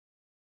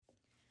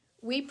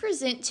We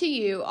present to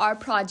you our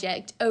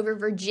project over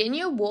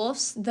Virginia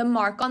Woolf's The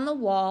Mark on the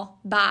Wall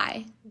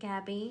by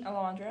Gabi,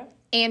 Alondra,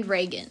 and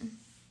Raegan.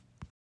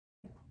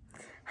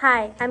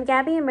 Hi, I'm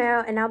Gabi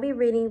Amaro, and I'll be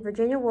reading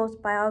Virginia Woolf's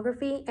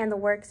biography and the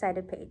Works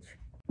Cited page.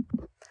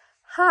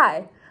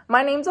 Hi,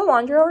 my name's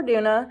Alondra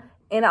Orduna,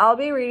 and I'll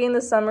be reading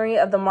the summary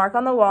of The Mark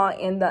on the Wall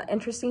and the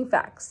interesting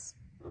facts.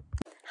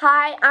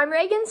 Hi, I'm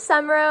Raegan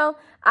Sumrow.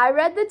 I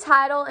read the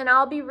title and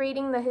I'll be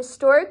reading the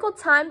historical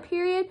time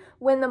period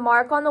when The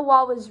Mark on the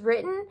Wall was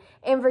written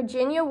and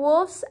Virginia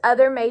Woolf's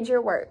other major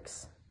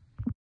works.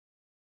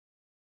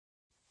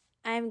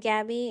 I'm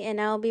Gabi, and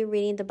I'll be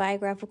reading the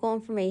biographical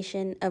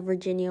information of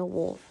Virginia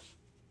Woolf.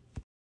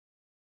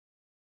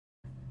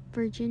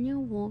 Virginia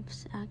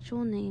Woolf's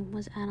actual name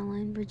was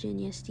Adeline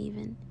Virginia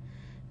Stephen.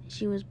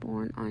 She was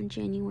born on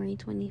January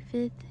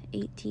 25th,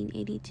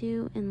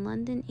 1882 in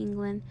London,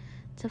 England,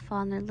 to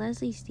father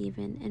Leslie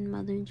Stephen and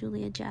mother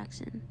Julia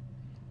Jackson.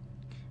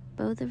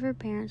 Both of her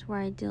parents were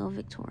ideal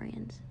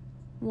Victorians.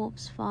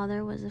 Woolf's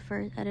father was the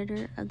first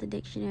editor of the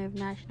Dictionary of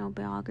National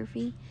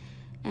Biography,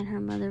 and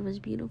her mother was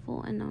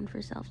beautiful and known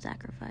for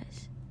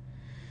self-sacrifice.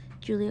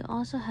 Julia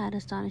also had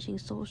astonishing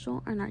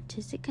social and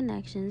artistic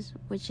connections,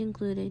 which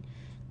included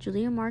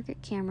Julia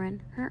Margaret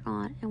Cameron, her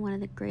aunt, and one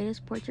of the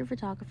greatest portrait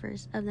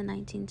photographers of the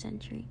 19th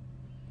century.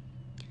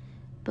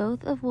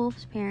 Both of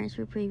Woolf's parents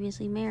were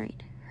previously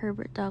married.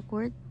 Herbert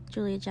Duckworth,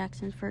 Julia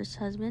Jackson's first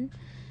husband,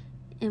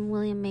 and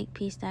William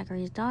Makepeace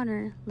Thackeray's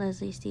daughter,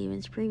 Leslie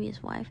Stephen's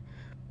previous wife,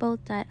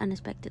 both died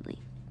unexpectedly.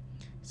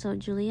 So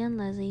Julia and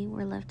Leslie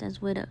were left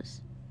as widows.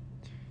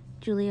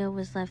 Julia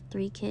was left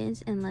 3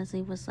 kids and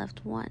Leslie was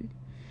left 1.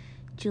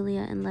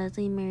 Julia and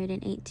Leslie married in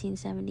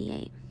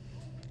 1878.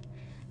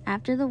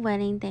 After the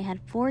wedding, they had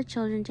 4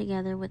 children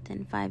together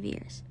within 5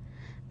 years: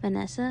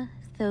 Vanessa,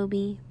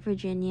 Thoby,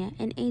 Virginia,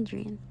 and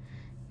Adrian.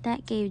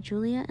 That gave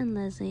Julia and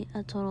Leslie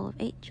a total of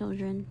 8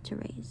 children to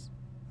raise.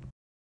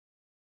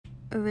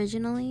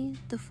 Originally,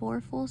 the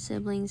 4 full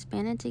siblings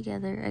banded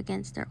together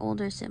against their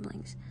older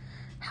siblings.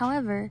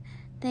 However,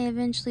 they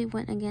eventually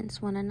went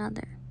against one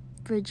another.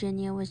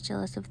 Virginia was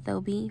jealous of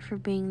Thoby for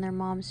being their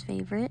mom's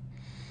favorite.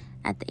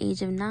 At the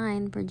age of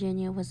 9,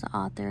 Virginia was the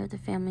author of the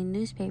family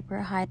newspaper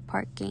Hyde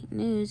Park Gate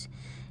News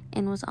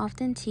and was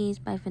often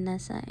teased by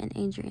Vanessa and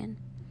Adrian.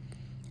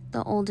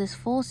 The oldest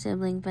full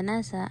sibling,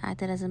 Vanessa,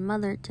 acted as a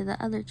mother to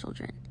the other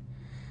children.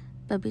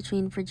 But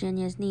between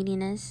Virginia's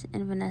neediness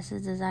and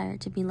Vanessa's desire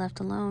to be left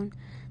alone,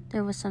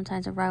 there was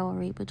sometimes a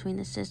rivalry between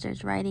the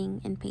sisters'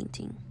 writing and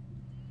painting.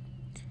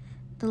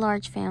 The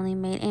large family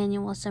made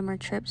annual summer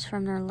trips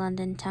from their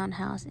London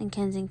townhouse in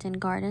Kensington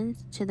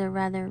Gardens to their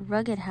rather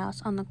rugged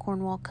house on the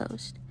Cornwall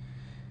coast.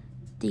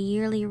 The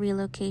yearly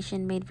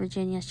relocation made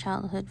Virginia's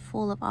childhood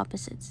full of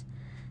opposites,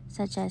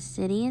 such as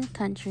city and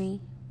country,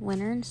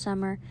 winter and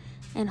summer,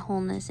 and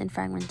wholeness and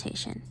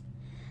fragmentation.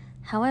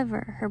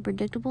 However, her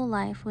predictable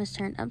life was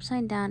turned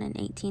upside down in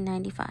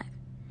 1895.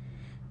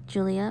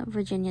 Julia,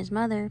 Virginia's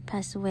mother,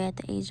 passed away at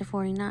the age of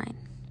 49.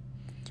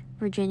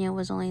 Virginia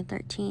was only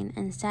 13,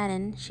 and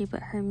saddened, she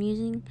put her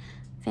amusing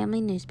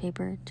family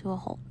newspaper to a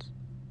halt.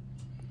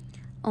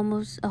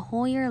 Almost a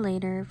whole year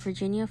later,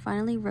 Virginia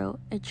finally wrote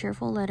a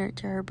cheerful letter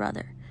to her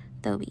brother,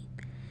 Thoby.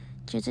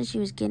 Just as she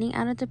was getting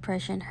out of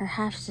depression, her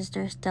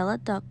half-sister, Stella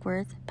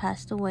Duckworth,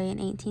 passed away in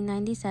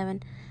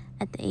 1897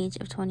 at the age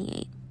of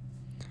 28.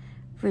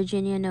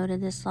 Virginia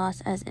noted this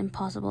loss as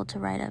impossible to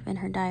write of in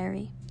her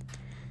diary.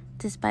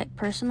 Despite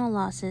personal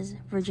losses,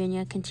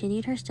 Virginia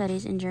continued her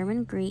studies in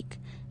German, Greek,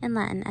 and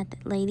Latin at the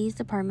Ladies'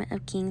 Department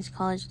of King's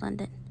College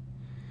London.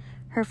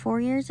 Her 4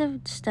 years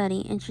of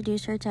study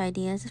introduced her to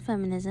ideas of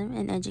feminism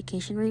and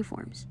education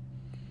reforms.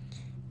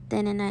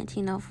 Then in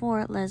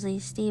 1904, Leslie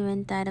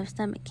Stephen died of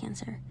stomach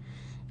cancer,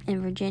 and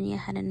Virginia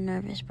had a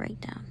nervous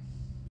breakdown.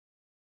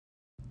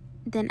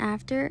 Then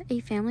after a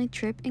family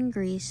trip in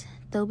Greece,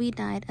 Thoby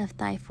died of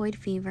typhoid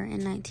fever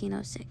in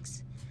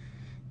 1906.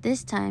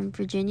 This time,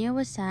 Virginia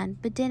was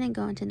sad but didn't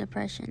go into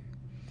depression.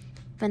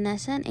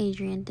 Vanessa and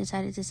Adrian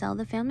decided to sell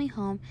the family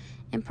home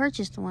and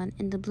purchased one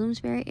in the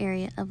Bloomsbury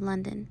area of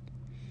London.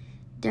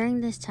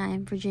 During this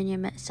time, Virginia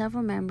met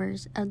several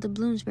members of the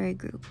Bloomsbury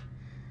Group,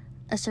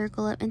 a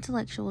circle of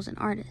intellectuals and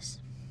artists.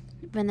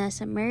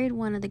 Vanessa married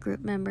one of the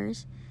group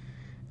members,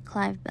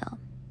 Clive Bell.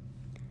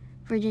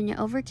 Virginia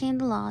overcame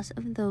the loss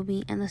of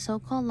Thoby and the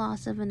so-called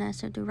loss of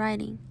Vanessa to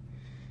writing.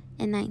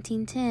 In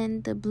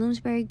 1910, the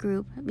Bloomsbury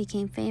Group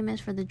became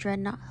famous for the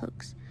dreadnought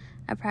hoax,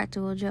 a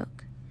practical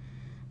joke.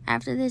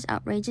 After this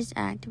outrageous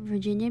act,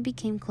 Virginia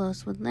became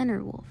close with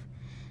Leonard Woolf.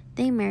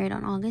 They married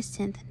on August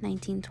 10,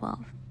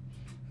 1912.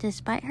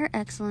 Despite her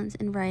excellence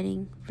in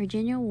writing,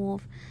 Virginia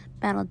Woolf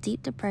battled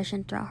deep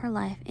depression throughout her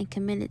life and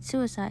committed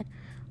suicide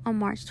on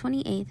March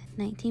 28,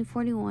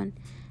 1941,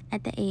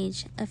 at the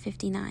age of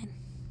 59.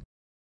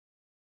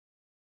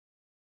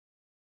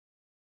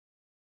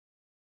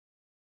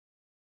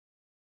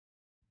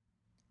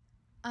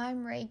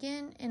 I'm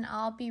Raegan, and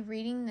I'll be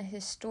reading the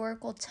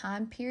historical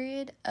time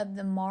period of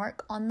The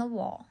Mark on the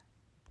Wall.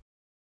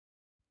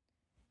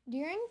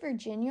 During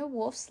Virginia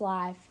Woolf's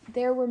life,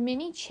 there were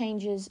many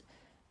changes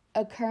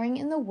occurring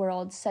in the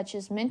world, such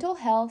as mental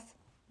health,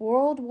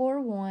 World War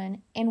I,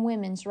 and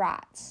women's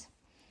rights.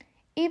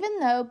 Even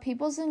though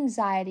people's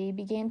anxiety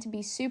began to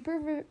be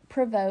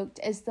provoked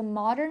as the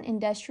modern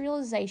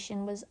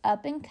industrialization was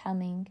up and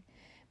coming,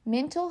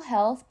 mental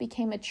health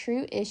became a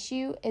true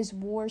issue as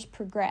wars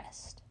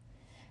progressed.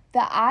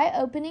 The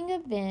eye-opening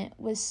event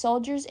was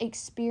soldiers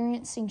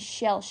experiencing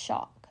shell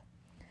shock.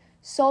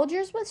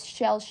 Soldiers with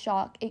shell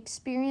shock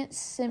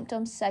experienced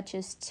symptoms such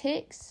as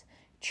tics,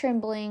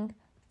 trembling,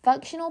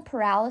 functional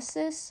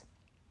paralysis,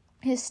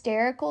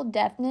 hysterical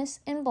deafness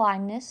and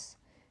blindness,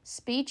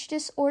 speech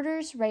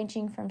disorders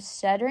ranging from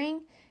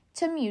stuttering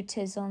to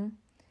mutism,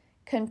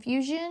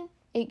 confusion,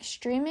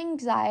 extreme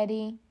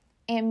anxiety,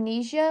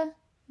 amnesia,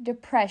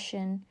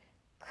 depression,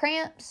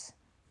 cramps,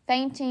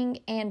 fainting,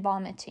 and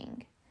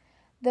vomiting.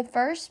 The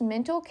first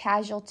mental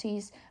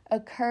casualties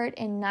occurred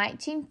in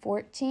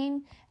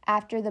 1914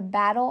 after the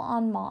Battle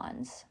on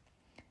Mons.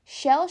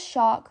 Shell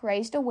shock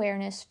raised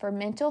awareness for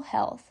mental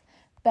health,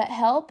 but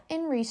help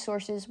and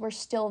resources were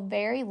still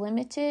very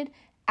limited,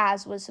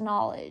 as was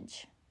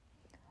knowledge.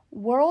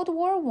 World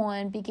War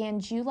I began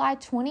July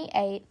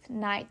 28,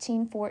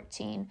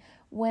 1914,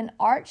 when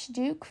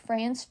Archduke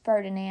Franz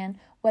Ferdinand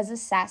was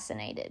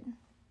assassinated.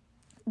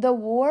 The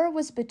war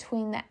was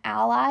between the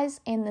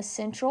Allies and the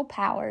Central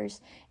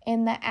Powers,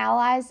 and the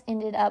Allies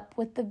ended up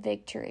with the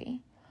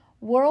victory.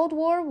 World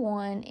War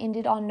I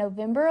ended on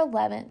November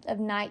 11th of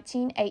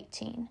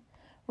 1918.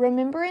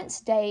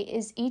 Remembrance Day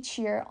is each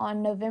year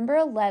on November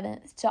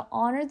 11th to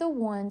honor the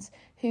ones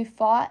who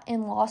fought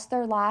and lost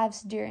their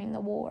lives during the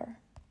war.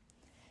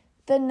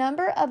 The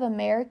number of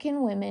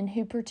American women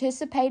who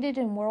participated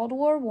in World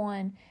War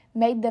I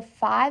made the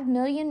 5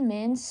 million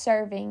men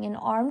serving in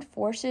armed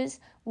forces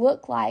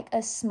look like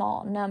a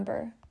small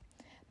number.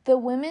 The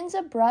women's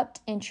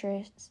abrupt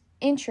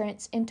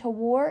entrance into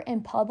war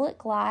and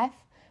public life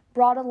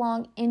brought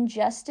along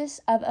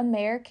injustice of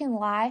American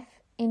life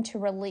into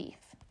relief.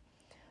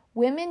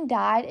 Women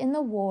died in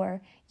the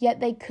war, yet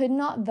they could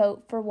not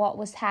vote for what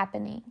was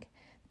happening.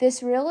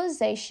 This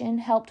realization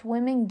helped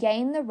women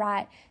gain the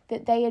right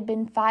that they had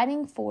been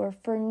fighting for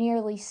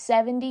nearly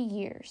 70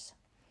 years.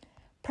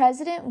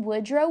 President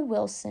Woodrow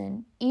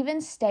Wilson even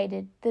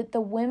stated that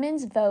the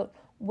women's vote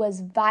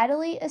was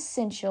vitally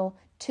essential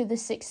to the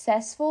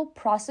successful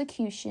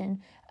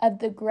prosecution of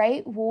the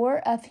Great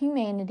War of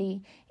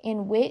Humanity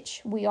in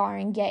which we are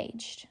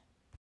engaged.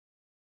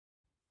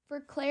 For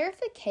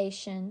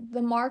clarification,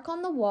 the Mark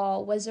on the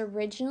Wall was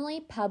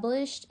originally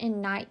published in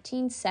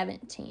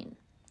 1917.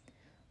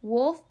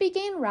 Woolf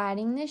began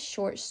writing this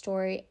short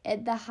story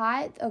at the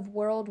height of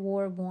World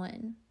War I.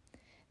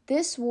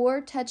 This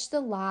war touched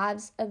the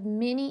lives of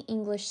many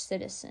English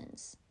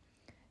citizens.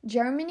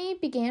 Germany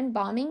began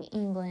bombing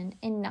England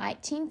in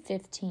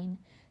 1915,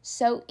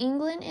 so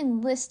England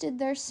enlisted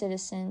their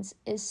citizens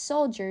as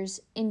soldiers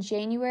in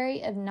January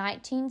of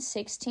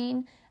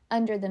 1916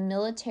 under the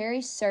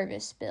Military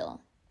Service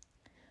Bill.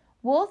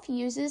 Woolf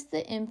uses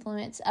the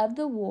influence of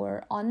the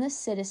war on the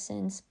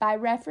citizens by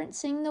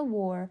referencing the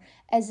war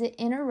as it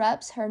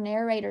interrupts her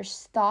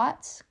narrator's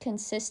thoughts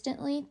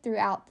consistently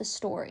throughout the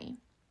story.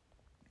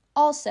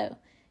 Also,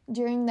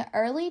 during the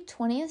early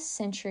 20th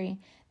century,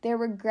 there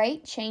were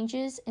great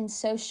changes in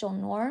social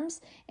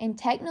norms and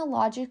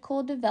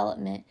technological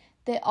development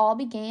that all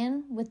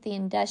began with the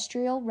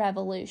Industrial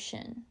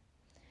Revolution.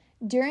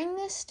 During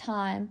this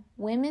time,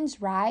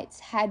 women's rights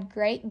had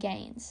great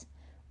gains,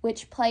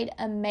 which played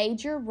a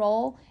major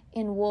role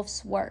in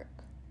Woolf's work.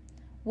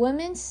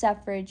 Women's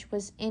suffrage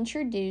was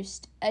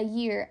introduced a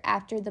year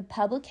after the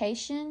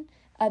publication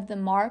of The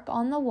Mark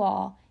on the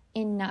Wall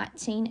in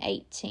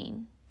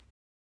 1918.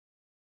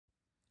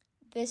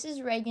 This is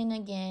Raegan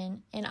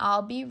again, and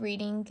I'll be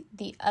reading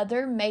the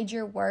other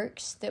major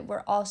works that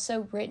were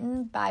also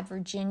written by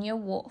Virginia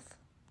Woolf.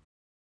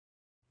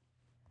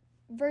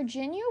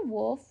 Virginia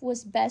Woolf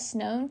was best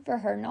known for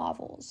her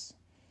novels.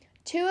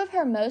 Two of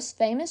her most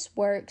famous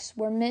works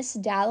were Miss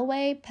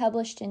Dalloway,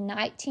 published in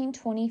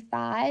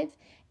 1925,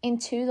 and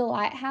To the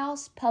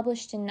Lighthouse,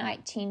 published in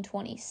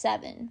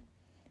 1927.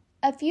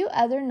 A few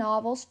other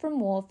novels from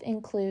Woolf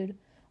include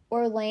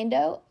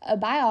Orlando, a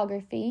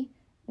Biography,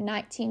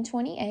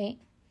 1928,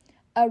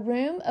 A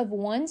Room of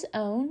One's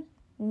Own,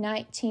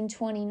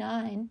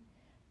 1929,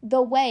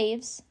 The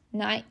Waves,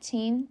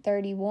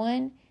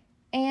 1931,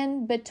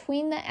 and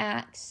Between the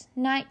Acts,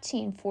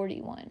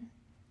 1941.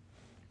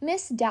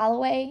 Miss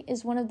Dalloway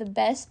is one of the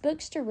best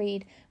books to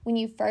read when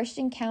you first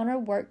encounter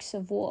works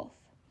of Woolf.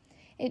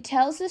 It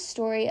tells the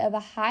story of a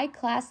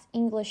high-class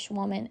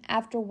Englishwoman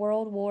after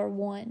World War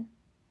I.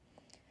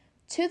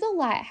 To the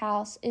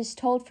Lighthouse is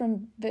told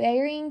from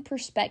varying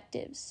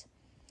perspectives.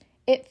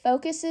 It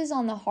focuses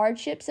on the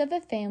hardships of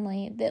a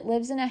family that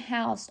lives in a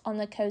house on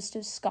the coast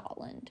of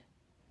Scotland.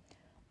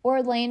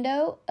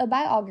 Orlando, a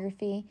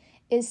Biography,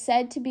 is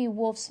said to be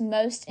Woolf's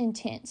most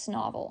intense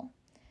novel.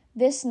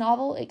 This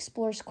novel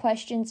explores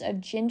questions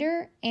of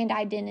gender and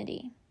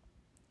identity.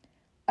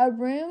 A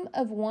Room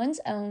of One's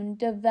Own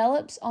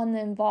develops on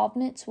the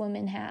involvements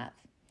women have.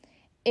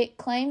 It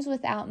claims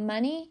without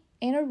money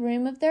and a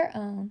room of their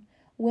own,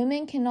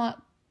 women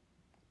cannot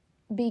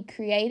be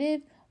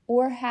creative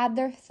or have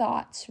their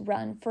thoughts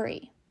run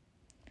free.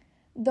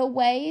 The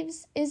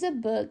Waves is a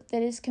book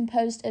that is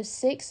composed of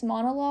 6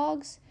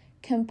 monologues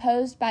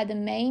composed by the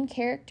main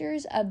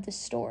characters of the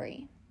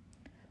story.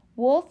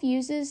 Woolf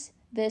uses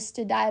this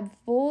to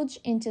divulge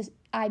into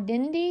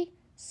identity,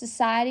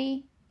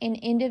 society, and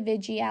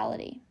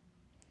individuality.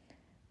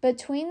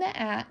 Between the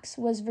Acts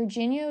was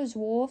Virginia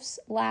Woolf's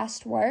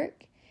last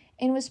work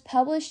and was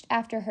published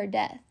after her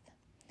death.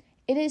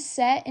 It is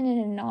set in an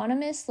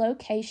anonymous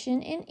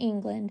location in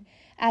England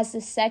as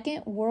the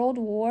Second World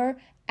War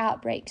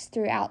outbreaks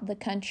throughout the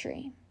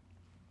country.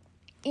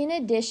 In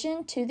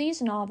addition to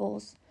these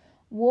novels,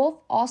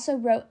 Woolf also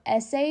wrote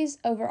essays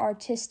over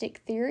artistic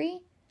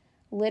theory,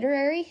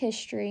 literary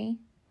history,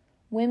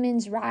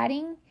 women's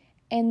writing,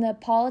 and the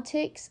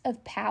politics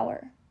of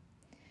power.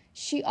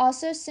 She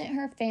also sent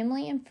her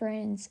family and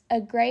friends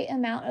a great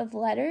amount of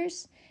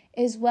letters,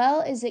 as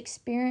well as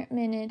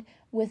experimented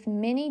with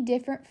many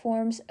different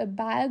forms of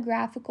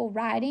biographical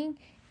writing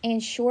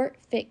and short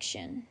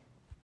fiction.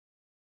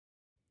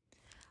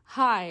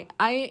 Hi,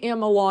 I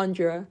am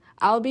Alondra.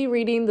 I'll be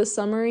reading the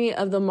summary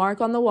of The Mark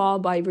on the Wall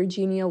by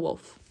Virginia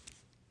Woolf.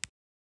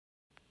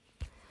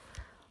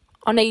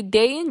 On a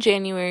day in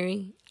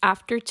January,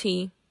 after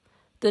tea,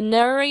 the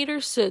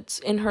narrator sits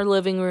in her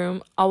living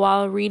room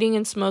while reading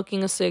and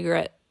smoking a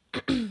cigarette.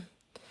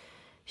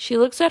 She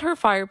looks at her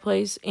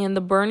fireplace, and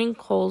the burning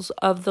coals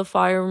of the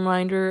fire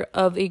remind her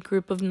of a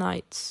group of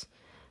knights.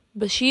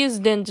 But she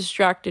is then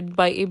distracted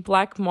by a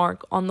black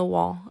mark on the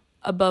wall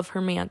above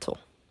her mantel.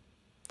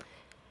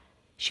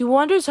 She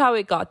wonders how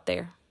it got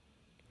there.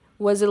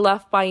 Was it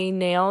left by a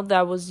nail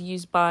that was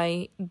used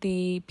by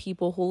the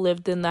people who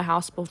lived in the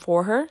house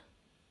before her?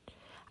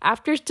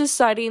 After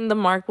deciding the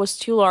mark was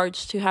too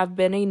large to have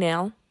been a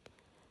nail,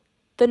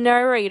 the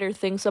narrator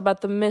thinks about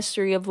the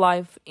mystery of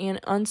life and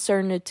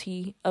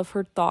uncertainty of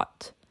her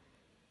thought.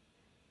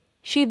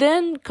 She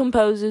then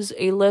composes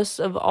a list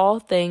of all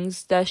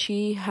things that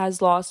she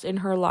has lost in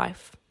her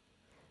life: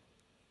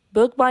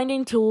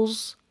 bookbinding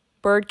tools,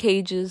 bird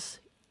cages,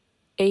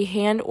 a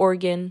hand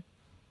organ,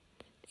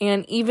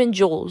 and even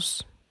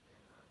jewels.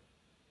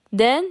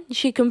 Then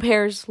she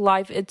compares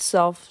life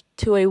itself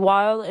to a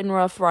wild and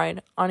rough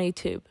ride on a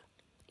tube,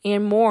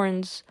 and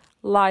mourns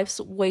life's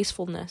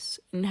wastefulness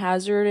and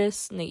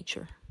hazardous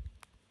nature.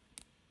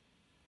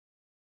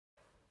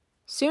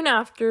 Soon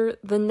after,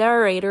 the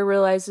narrator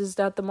realizes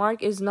that the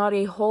mark is not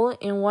a hole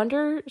and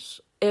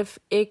wonders if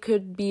it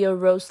could be a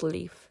rose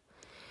leaf.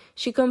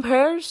 She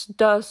compares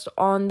dust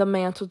on the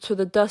mantle to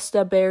the dust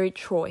that buried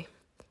Troy,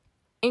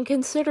 and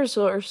considers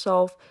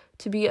herself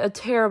to be a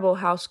terrible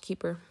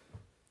housekeeper.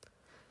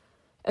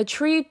 A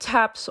tree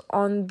taps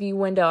on the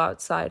window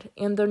outside,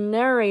 and the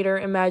narrator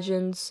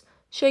imagines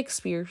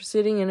Shakespeare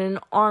sitting in an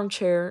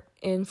armchair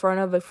in front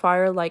of a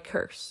fire like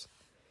hers.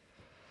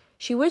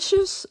 She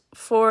wishes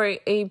for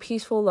a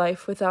peaceful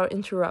life without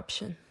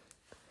interruption.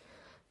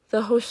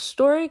 The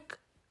historic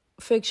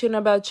fiction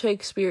about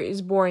Shakespeare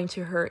is boring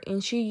to her,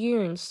 and she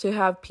yearns to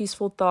have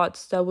peaceful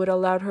thoughts that would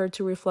allow her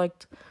to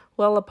reflect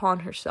well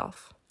upon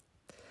herself.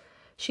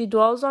 She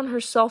dwells on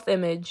her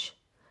self-image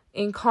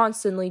and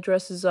constantly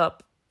dresses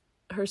up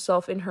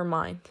herself in her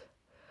mind.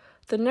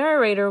 The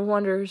narrator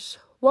wonders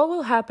what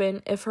will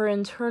happen if her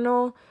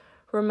internal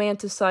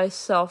romanticized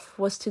self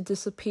was to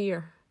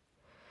disappear.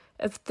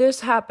 If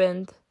this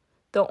happened,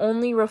 the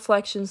only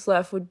reflections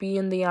left would be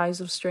in the eyes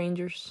of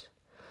strangers,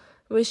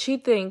 which she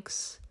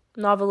thinks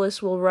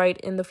novelists will write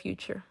in the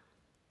future.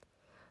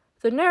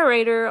 The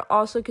narrator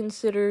also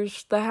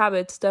considers the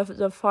habits that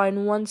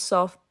define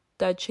oneself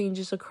that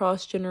changes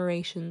across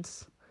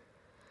generations.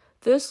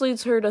 This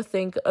leads her to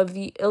think of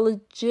the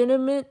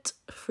illegitimate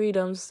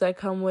freedoms that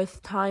come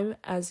with time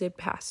as it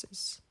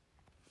passes.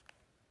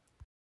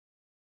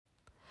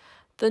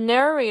 The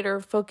narrator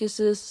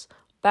focuses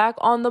back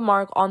on the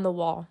mark on the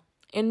wall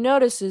and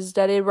notices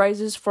that it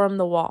rises from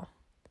the wall.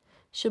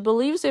 She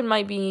believes it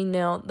might be a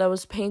nail that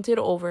was painted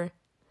over,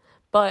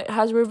 but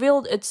has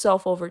revealed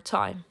itself over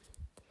time.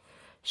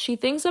 She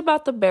thinks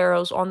about the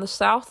barrows on the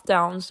South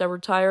Downs that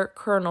retired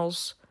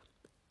colonels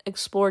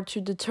explored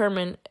to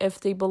determine if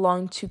they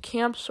belonged to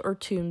camps or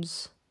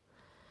tombs.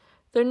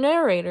 The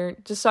narrator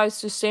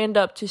decides to stand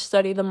up to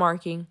study the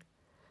marking,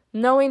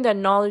 knowing that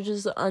knowledge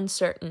is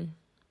uncertain.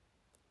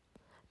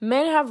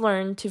 Men have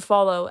learned to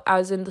follow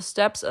as in the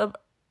steps of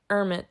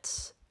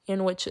hermits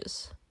and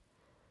witches.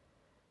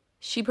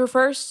 She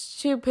prefers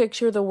to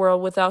picture the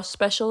world without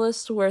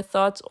specialists where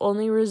thoughts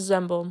only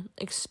resemble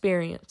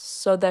experience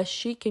so that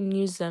she can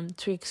use them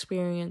to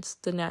experience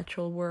the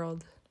natural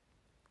world.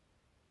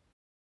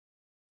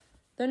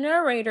 The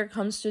narrator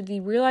comes to the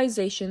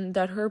realization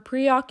that her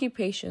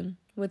preoccupation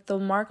with the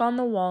mark on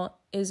the wall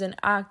is an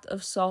act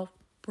of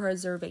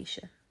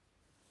self-preservation.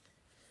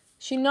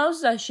 She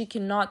knows that she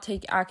cannot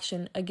take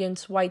action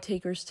against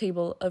Whitaker's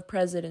table of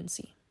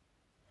presidency,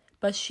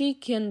 but she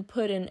can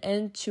put an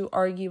end to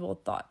arguable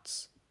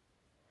thoughts.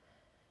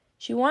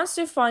 She wants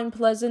to find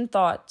pleasant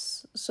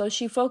thoughts, so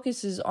she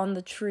focuses on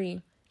the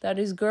tree that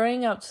is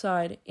growing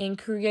outside and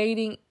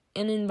creating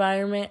and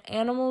environment,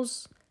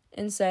 animals,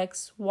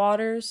 insects,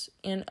 waters,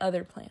 and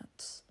other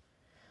plants.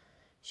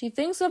 She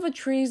thinks of a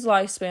tree's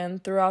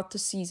lifespan throughout the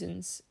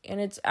seasons and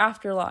its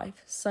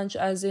afterlife, such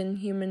as in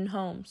human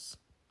homes.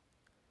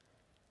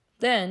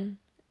 Then,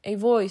 a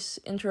voice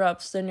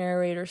interrupts the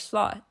narrator's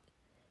thought,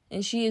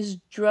 and she is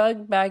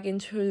dragged back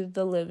into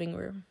the living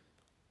room.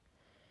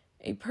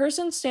 A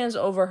person stands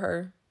over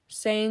her,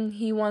 saying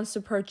he wants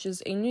to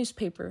purchase a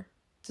newspaper,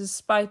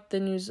 despite the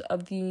news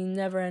of the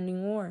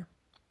never-ending war.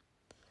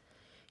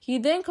 He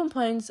then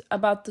complains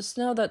about the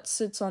snow that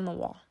sits on the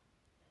wall,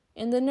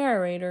 and the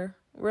narrator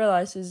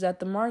realizes that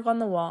the mark on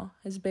the wall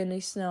has been a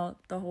snail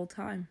the whole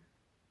time.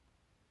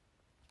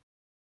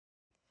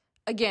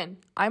 Again,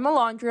 I'm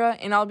Alondra,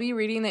 and I'll be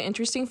reading the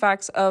interesting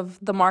facts of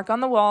The Mark on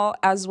the Wall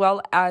as well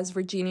as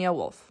Virginia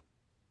Woolf.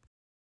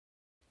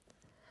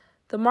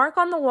 The mark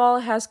on the wall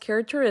has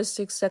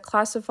characteristics that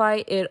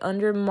classify it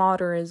under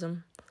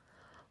modernism.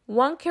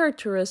 One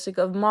characteristic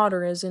of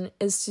modernism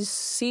is to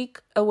seek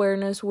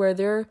awareness where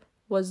there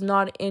was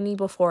not any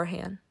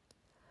beforehand.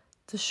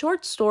 The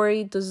short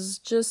story does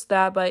just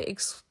that by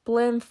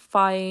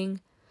exemplifying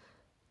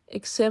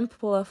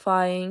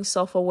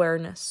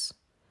self-awareness.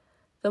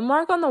 The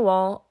mark on the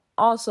wall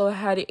also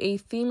had a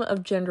theme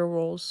of gender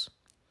roles.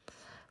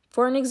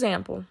 For an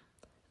example,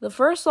 the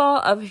first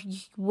law of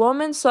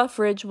women's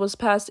suffrage was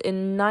passed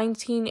in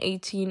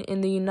 1918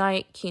 in the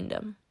United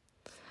Kingdom.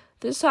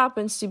 This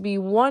happens to be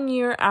 1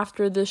 year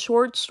after the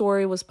short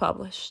story was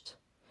published.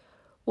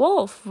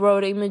 Woolf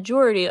wrote a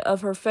majority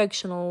of her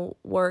fictional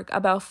work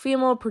about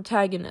female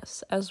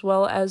protagonists, as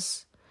well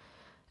as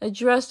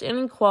addressed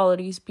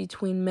inequalities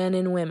between men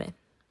and women.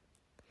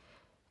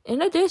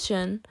 In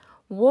addition,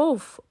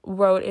 Woolf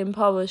wrote and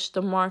published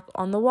The Mark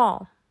on the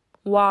Wall,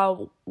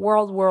 while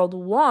World War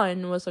I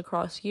was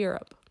across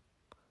Europe.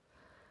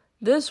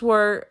 This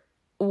war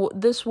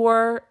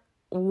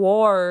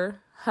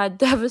had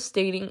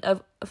devastating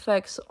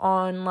effects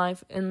on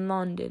life in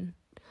London.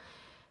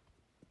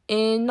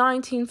 In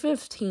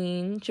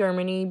 1915,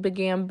 Germany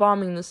began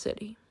bombing the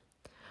city.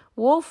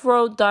 Woolf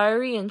wrote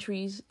diary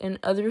entries and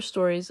other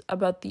stories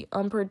about the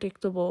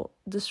unpredictable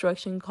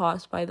destruction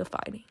caused by the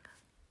fighting.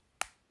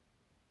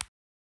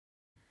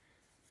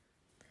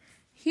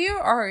 Here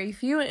are a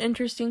few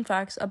interesting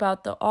facts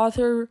about the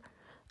author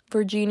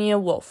Virginia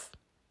Woolf.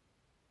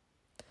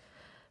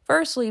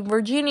 Firstly,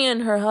 Virginia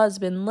and her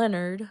husband,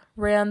 Leonard,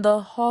 ran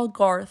the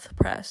Hogarth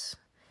Press.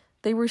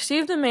 They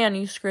received a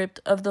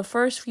manuscript of the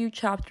first few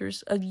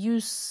chapters of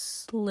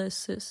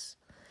Ulysses,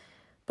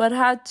 but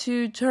had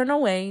to turn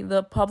away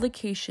the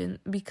publication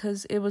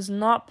because it was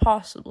not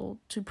possible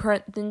to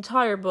print the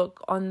entire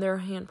book on their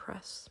hand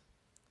press.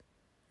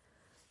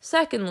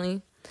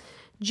 Secondly,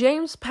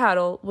 James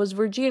Paddle was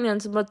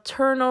Virginia's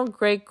maternal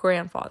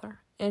great-grandfather,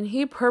 and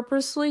he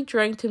purposely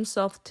drank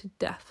himself to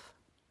death.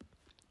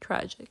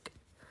 Tragic.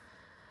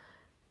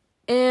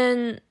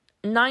 In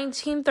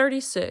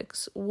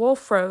 1936,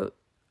 Woolf wrote,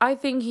 "I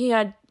think he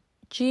had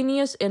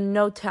genius and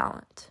no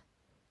talent."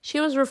 She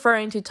was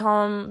referring to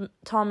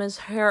Thomas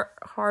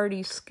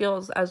Hardy's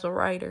skills as a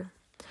writer.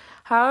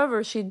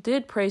 However, she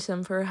did praise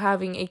him for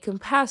having a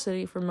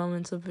capacity for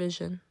moments of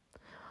vision.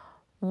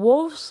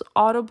 Woolf's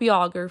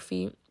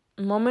autobiography,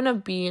 Moment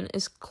of Being,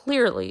 is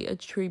clearly a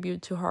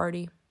tribute to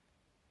Hardy.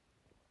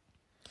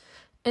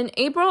 In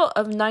April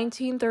of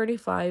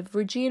 1935,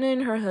 Virginia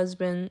and her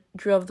husband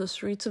drove the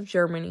streets of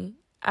Germany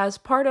as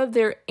part of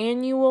their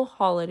annual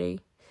holiday,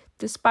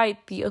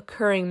 despite the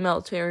occurring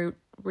military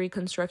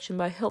reconstruction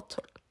by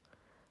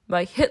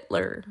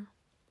Hitler.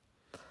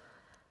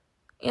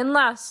 And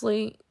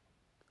lastly,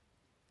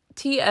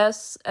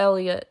 T.S.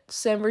 Eliot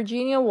sent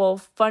Virginia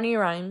Woolf funny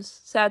rhymes,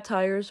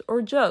 satires,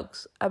 or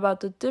jokes about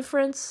the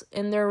difference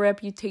in their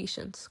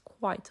reputations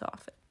quite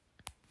often.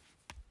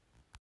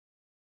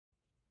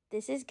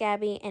 This is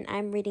Gabi, and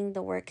I'm reading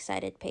the Works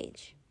Cited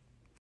page.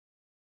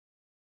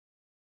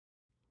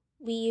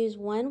 We use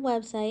one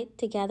website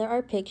to gather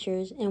our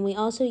pictures, and we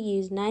also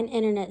use 9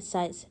 internet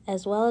sites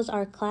as well as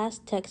our class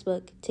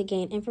textbook to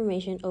gain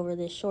information over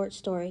this short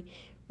story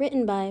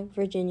written by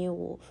Virginia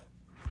Woolf.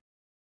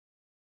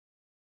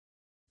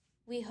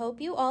 We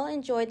hope you all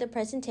enjoyed the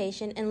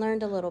presentation and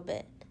learned a little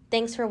bit.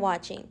 Thanks for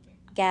watching.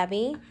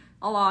 Gabi,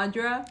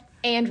 Alondra,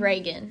 and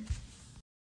Raegan.